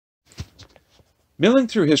Milling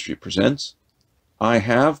Through History presents I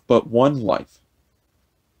Have But One Life.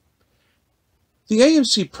 The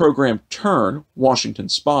AMC program Turn, Washington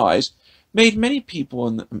Spies, made many people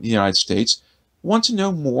in the United States want to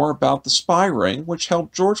know more about the spy ring which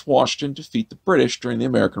helped George Washington defeat the British during the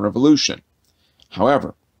American Revolution.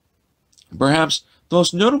 However, perhaps the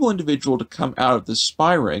most notable individual to come out of this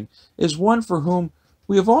spy ring is one for whom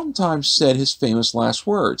we have oftentimes said his famous last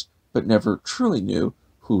words, but never truly knew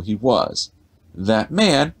who he was. That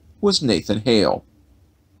man was Nathan Hale.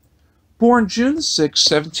 Born June 6,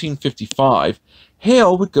 1755,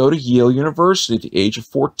 Hale would go to Yale University at the age of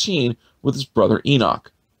 14 with his brother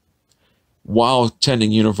Enoch. While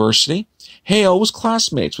attending university, Hale was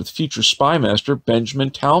classmates with future spy master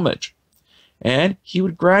Benjamin Talmadge, and he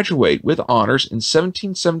would graduate with honors in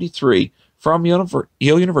 1773 from Yale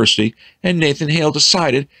University, and Nathan Hale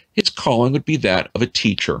decided his calling would be that of a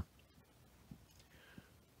teacher.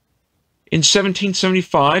 In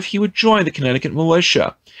 1775, he would join the Connecticut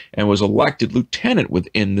militia and was elected lieutenant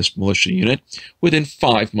within this militia unit within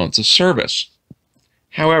 5 months of service.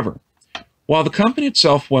 However, while the company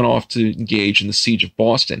itself went off to engage in the siege of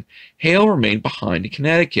Boston, Hale remained behind in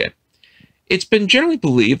Connecticut. It's been generally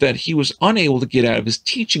believed that he was unable to get out of his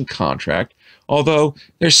teaching contract, although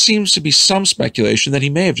there seems to be some speculation that he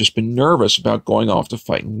may have just been nervous about going off to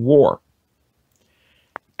fight in war.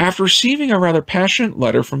 After receiving a rather passionate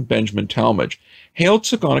letter from Benjamin Talmadge, Hale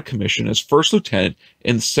took on a commission as first lieutenant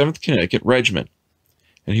in the 7th Connecticut Regiment,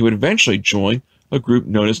 and he would eventually join a group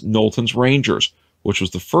known as Knowlton's Rangers, which was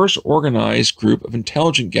the first organized group of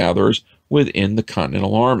intelligence gatherers within the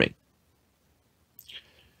Continental Army.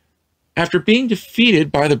 After being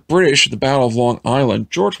defeated by the British at the Battle of Long Island,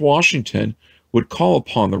 George Washington would call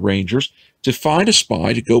upon the Rangers to find a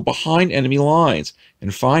spy to go behind enemy lines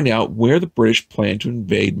and find out where the British planned to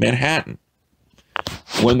invade Manhattan.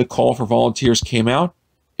 When the call for volunteers came out,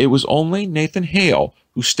 it was only Nathan Hale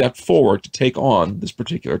who stepped forward to take on this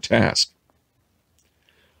particular task.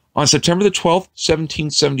 On September the 12th,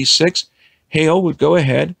 1776, Hale would go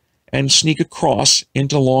ahead and sneak across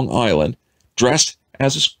into Long Island, dressed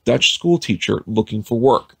as a Dutch schoolteacher looking for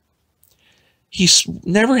work. He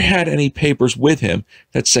never had any papers with him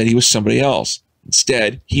that said he was somebody else.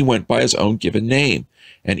 Instead, he went by his own given name,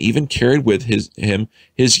 and even carried with him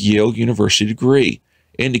his Yale University degree,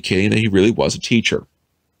 indicating that he really was a teacher.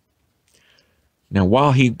 Now,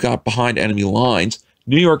 while he got behind enemy lines,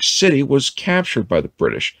 New York City was captured by the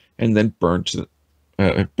British and then burned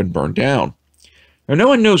down. Now, no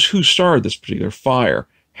one knows who started this particular fire.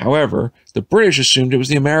 However, the British assumed it was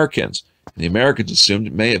the Americans, and the Americans assumed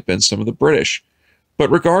it may have been some of the British.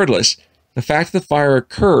 But regardless, the fact that the fire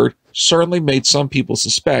occurred certainly made some people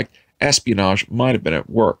suspect espionage might have been at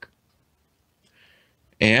work.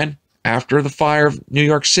 And after the fire of New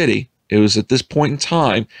York City, it was at this point in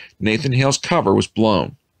time Nathan Hale's cover was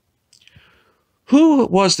blown. Who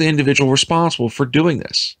was the individual responsible for doing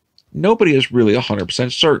this? Nobody is really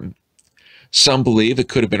 100% certain. Some believe it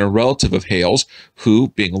could have been a relative of Hale's who,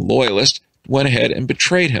 being a loyalist, went ahead and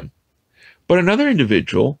betrayed him. But another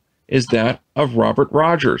individual is that of Robert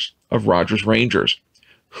Rogers, of Rogers Rangers,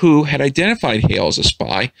 who had identified Hale as a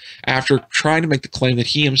spy after trying to make the claim that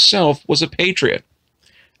he himself was a patriot.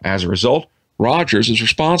 As a result, Rogers is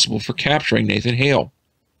responsible for capturing Nathan Hale.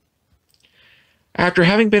 After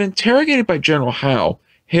having been interrogated by General Howe,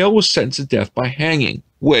 Hale was sentenced to death by hanging,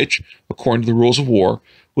 which, according to the rules of war,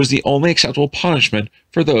 was the only acceptable punishment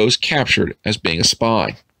for those captured as being a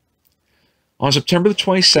spy. On September the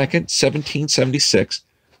 22nd, 1776,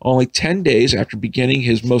 only 10 days after beginning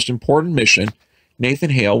his most important mission,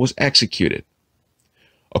 Nathan Hale was executed.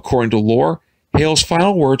 According to lore, Hale's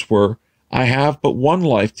final words were, "I have but one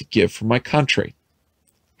life to give for my country."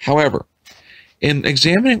 However, in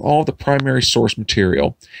examining all of the primary source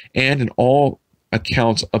material and in all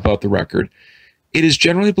accounts about the record, it is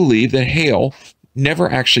generally believed that Hale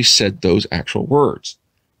never actually said those actual words.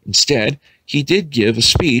 Instead, he did give a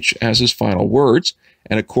speech as his final words,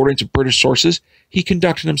 and according to British sources, he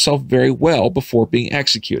conducted himself very well before being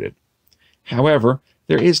executed. However,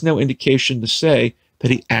 there is no indication to say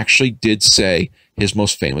that he actually did say his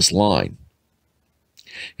most famous line.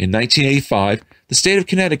 In 1985, the state of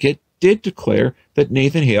Connecticut did declare that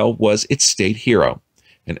Nathan Hale was its state hero,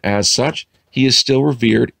 and as such, he is still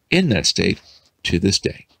revered in that state to this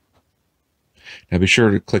day. Now be sure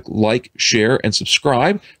to click like, share, and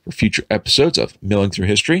subscribe for future episodes of Milling Through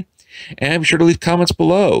History. And be sure to leave comments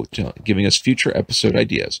below giving us future episode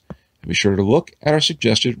ideas. And be sure to look at our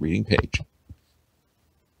suggested reading page.